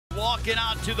walking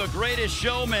out to the greatest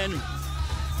showman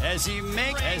as he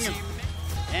makes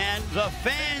and the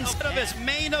fans of his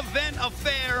main event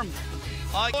affair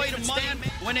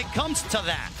when it comes to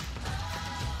that.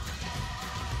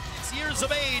 Years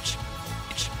of age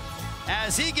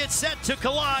as he gets set to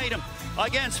collide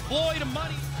against Floyd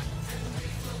Mayweather.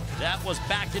 That was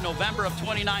back in November of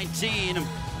 2019.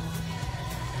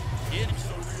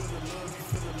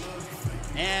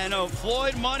 And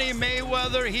Floyd Money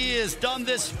Mayweather, he has done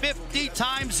this 50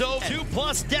 times over,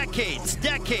 2+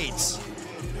 decades.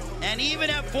 And even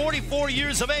at 44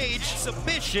 years of age,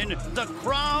 exhibition, the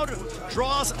crowd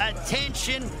draws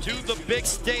attention to the big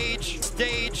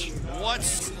stage.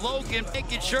 What's Logan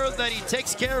making sure that he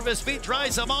takes care of his feet,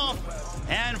 dries them off.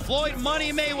 And Floyd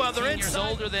Money Mayweather, years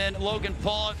older than Logan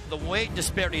Paul. The weight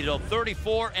disparity, though,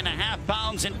 34.5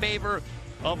 pounds in favor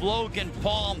of Logan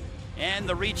Paul, and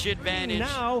the reach advantage.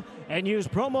 Now, and use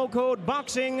promo code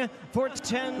BOXING for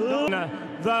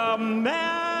 $10. The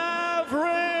Maverick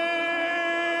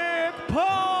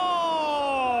Paul.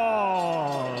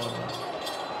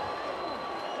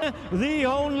 The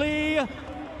only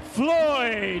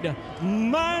Floyd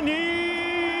Money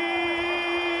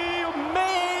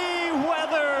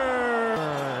Mayweather.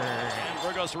 And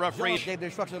Burgos, the referee. Gave the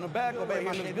instruction in the back. Obey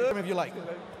my shit good if you like.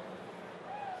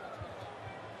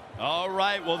 All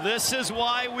right, well, this is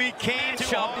why we came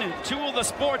to two of the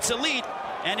sports elite,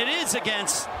 and it is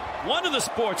against one of the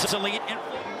sports elite.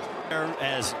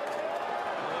 As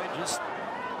Floyd just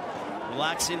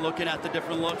relaxing, looking at the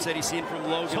different looks that he's seen from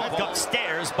Logan.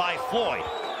 Upstairs by Floyd.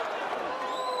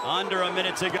 Under a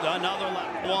minute to go. Another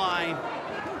lap. Why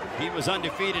he was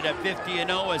undefeated at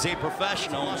 50-0 as a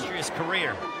professional. Illustrious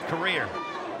career.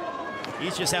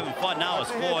 He's just having fun now as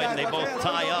Floyd, and they both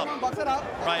tie up.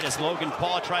 Right as Logan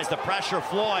Paul tries to pressure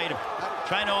Floyd,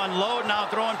 trying to unload now,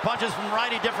 throwing punches from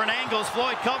different angles.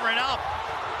 Floyd covering up.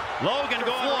 Logan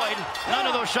going Floyd. None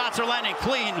of those shots are landing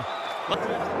clean.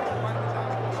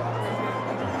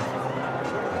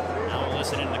 Now we're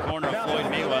listening in the corner of Floyd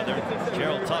Mayweather.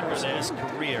 Gerald Tucker says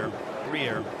career.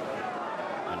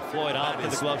 And Floyd out to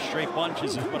the glove, straight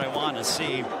punches is what I want to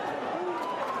see.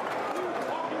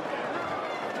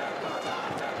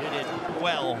 Did it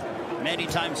well many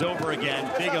times over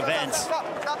again. Big events.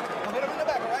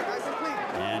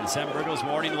 And Sam Burgos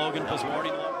warning Logan was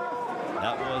warning.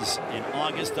 That was in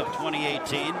August of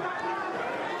 2018.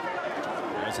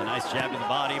 There's a nice jab to the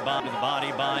body, bomb to the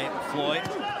body by Floyd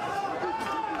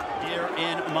here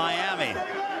in Miami.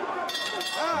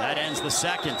 That ends the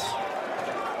second.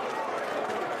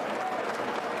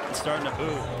 It's starting to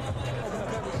boo.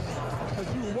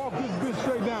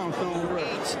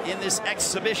 In this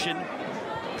exhibition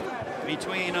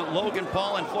between Logan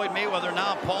Paul and Floyd Mayweather.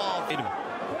 Now Paul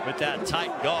with that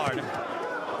tight guard.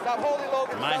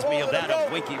 Reminds me of that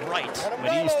of Winky Wright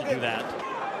when he used to do that.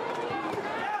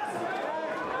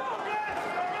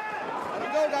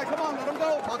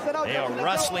 They are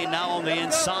wrestling now on the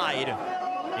inside.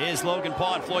 Is Logan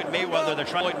Paul and Floyd Mayweather. They're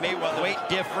trying Floyd Mayweather. Weight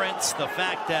difference, the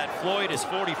fact that Floyd is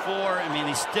 44, I mean,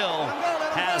 he still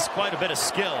has quite a bit of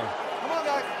skill.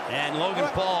 And Logan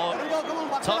Paul,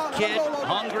 tough kid,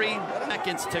 hungry.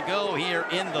 Seconds to go here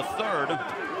in the third.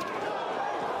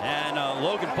 And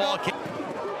Logan Paul,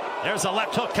 there's a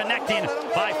left hook connecting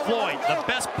by Floyd. The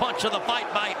best punch of the fight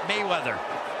by Mayweather.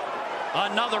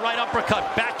 Another right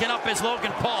uppercut, backing up is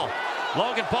Logan Paul.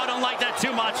 Logan Paul don't like that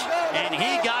too much, and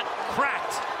he got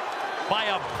cracked by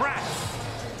a crack.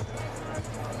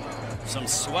 Some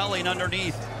swelling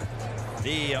underneath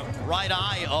the right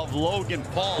eye of Logan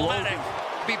Paul. Logan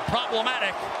be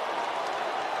problematic.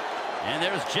 And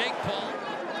there's Jake Paul.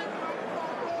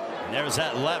 And there's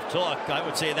that left hook. I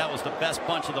would say that was the best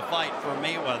punch of the fight for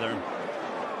Mayweather.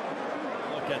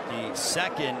 Look at the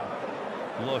second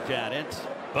look at it.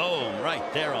 Boom, right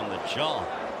there on the jaw.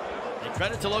 And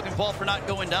credit to Logan Paul for not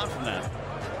going down from that.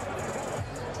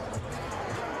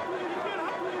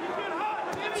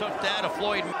 Took that of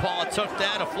Floyd Paul, took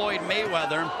that of Floyd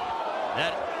Mayweather.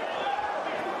 That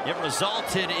it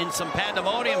resulted in some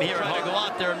pandemonium here. Trying to go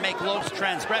out there and make low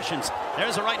transgressions.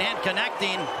 There's a right hand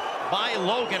connecting by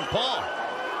Logan Paul.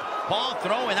 Paul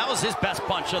throwing, that was his best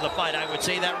punch of the fight, I would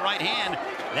say. That right hand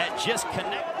that just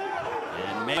connected.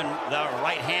 And man, the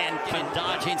right hand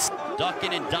dodging,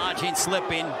 ducking and dodging,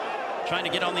 slipping, trying to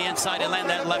get on the inside and land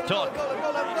that left hook.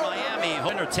 Miami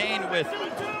entertained with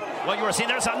what you were seeing.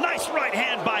 There's a nice right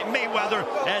hand by Mayweather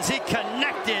as he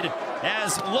connected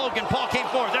as Logan Paul came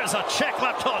forward. There's a check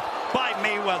left hook by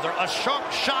Mayweather. A sharp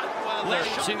shot there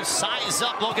to size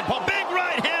up Logan Paul. Big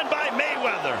right hand by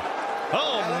Mayweather.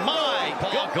 Oh my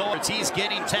God. He's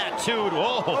getting tattooed.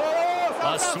 Whoa.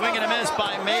 A swing and a miss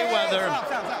by Mayweather.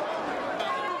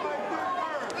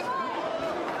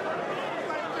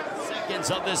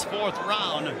 seconds of this fourth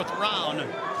round.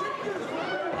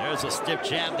 There's a stiff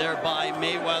jab there by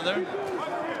Mayweather.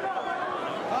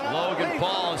 Logan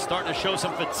Paul is starting to show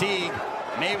some fatigue.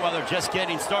 Mayweather just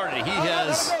getting started. He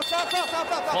has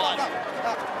fought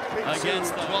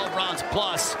against 12 rounds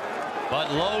plus,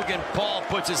 but Logan Paul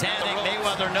puts his hand in.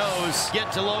 Mayweather knows.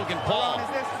 Get to Logan Paul.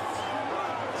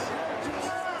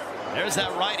 There's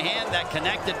that right hand that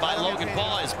connected by Logan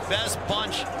Paul. His best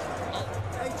punch.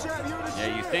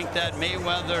 Yeah, you think that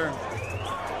Mayweather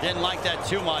didn't like that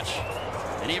too much,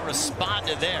 and he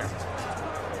responded there.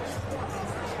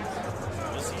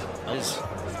 His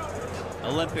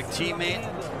Olympic teammate,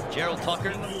 Gerald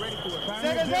Tucker,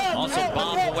 also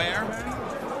bomb aware.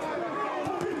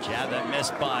 Jab that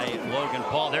missed by Logan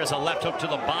Paul. There's a left hook to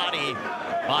the body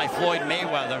by Floyd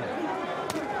Mayweather.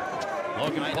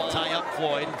 Logan Paul tie up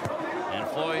Floyd, and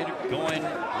Floyd going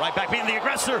right back, being the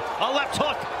aggressor. A left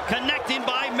hook connecting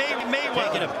by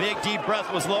Mayweather. Taking a big deep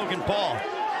breath was Logan Paul.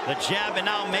 The jab, and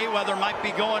now Mayweather might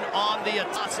be going on the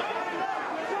attack.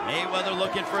 Mayweather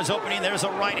looking for his opening. There's a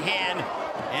right hand,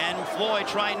 and Floyd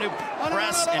trying to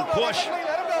press and push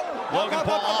Logan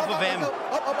Paul off of him.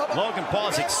 Logan Paul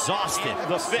is exhausted.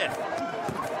 The fifth.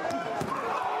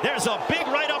 There's a big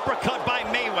right uppercut by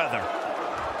Mayweather.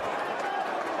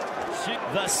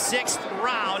 The sixth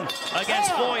round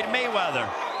against Floyd Mayweather.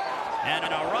 And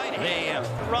a right hand.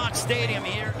 Rock Stadium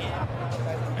here.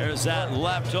 There's that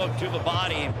left hook to the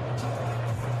body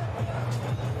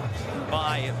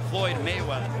by Floyd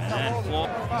Mayweather. And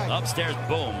Floyd upstairs,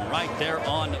 boom, right there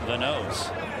on the nose.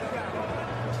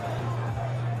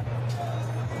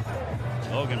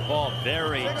 Logan Paul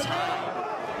very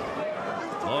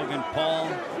tight. Logan Paul.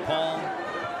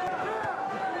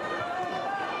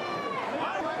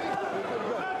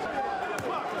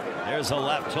 There's a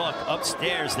left hook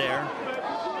upstairs there.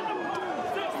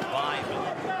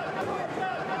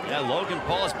 Yeah, Logan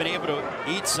Paul has been able to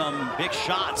eat some big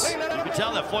shots. You can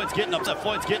tell that Floyd's getting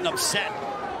upset.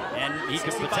 And he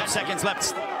could put 10 seconds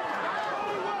left.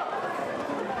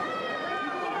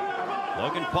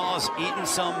 Logan Paul's eating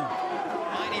some,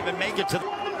 might even make it to,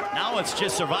 now it's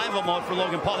just survival mode for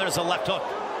Logan Paul. There's a left hook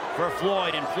for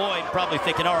Floyd, and Floyd probably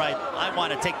thinking, all right, I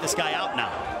want to take this guy out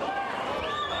now.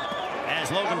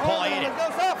 As Logan Paul ate it.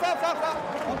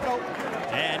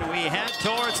 And we head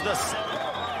towards the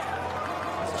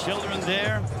children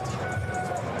there.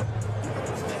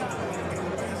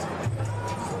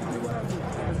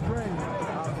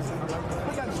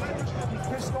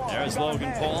 There's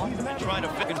Logan Paul. They try to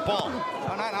fit Paul.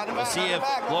 We'll see if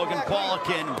Logan Paul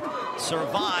can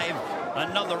survive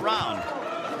another round.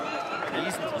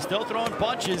 He's still throwing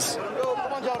punches.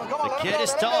 The kid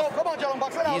is tough.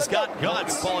 He's got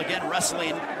guts. Paul again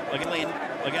wrestling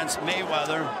against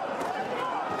Mayweather.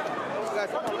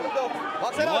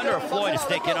 You wonder if Floyd is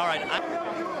thinking, all right.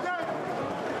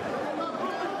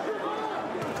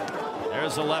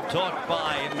 There's a left hook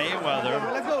by Mayweather.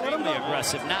 Extremely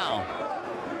aggressive now.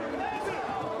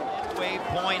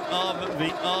 Point of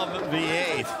the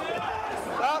eighth.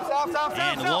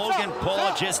 And Logan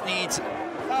Paul just needs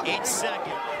 8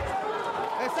 seconds.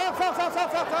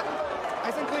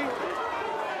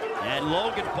 And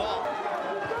Logan Paul.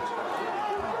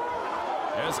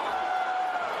 There's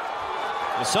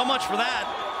so much for that.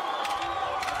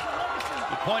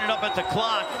 He pointed up at the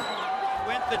clock.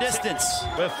 Went the distance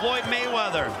with Floyd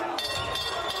Mayweather.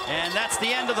 And that's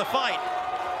the end of the fight.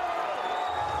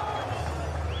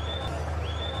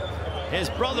 His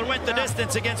brother went the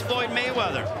distance against Floyd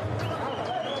Mayweather.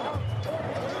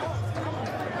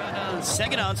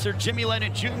 Second announcer, Jimmy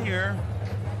Lennon Jr.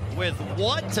 with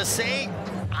what to say.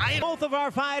 Both of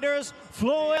our fighters,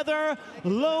 Floyd,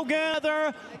 Logan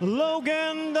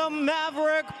the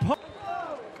Maverick.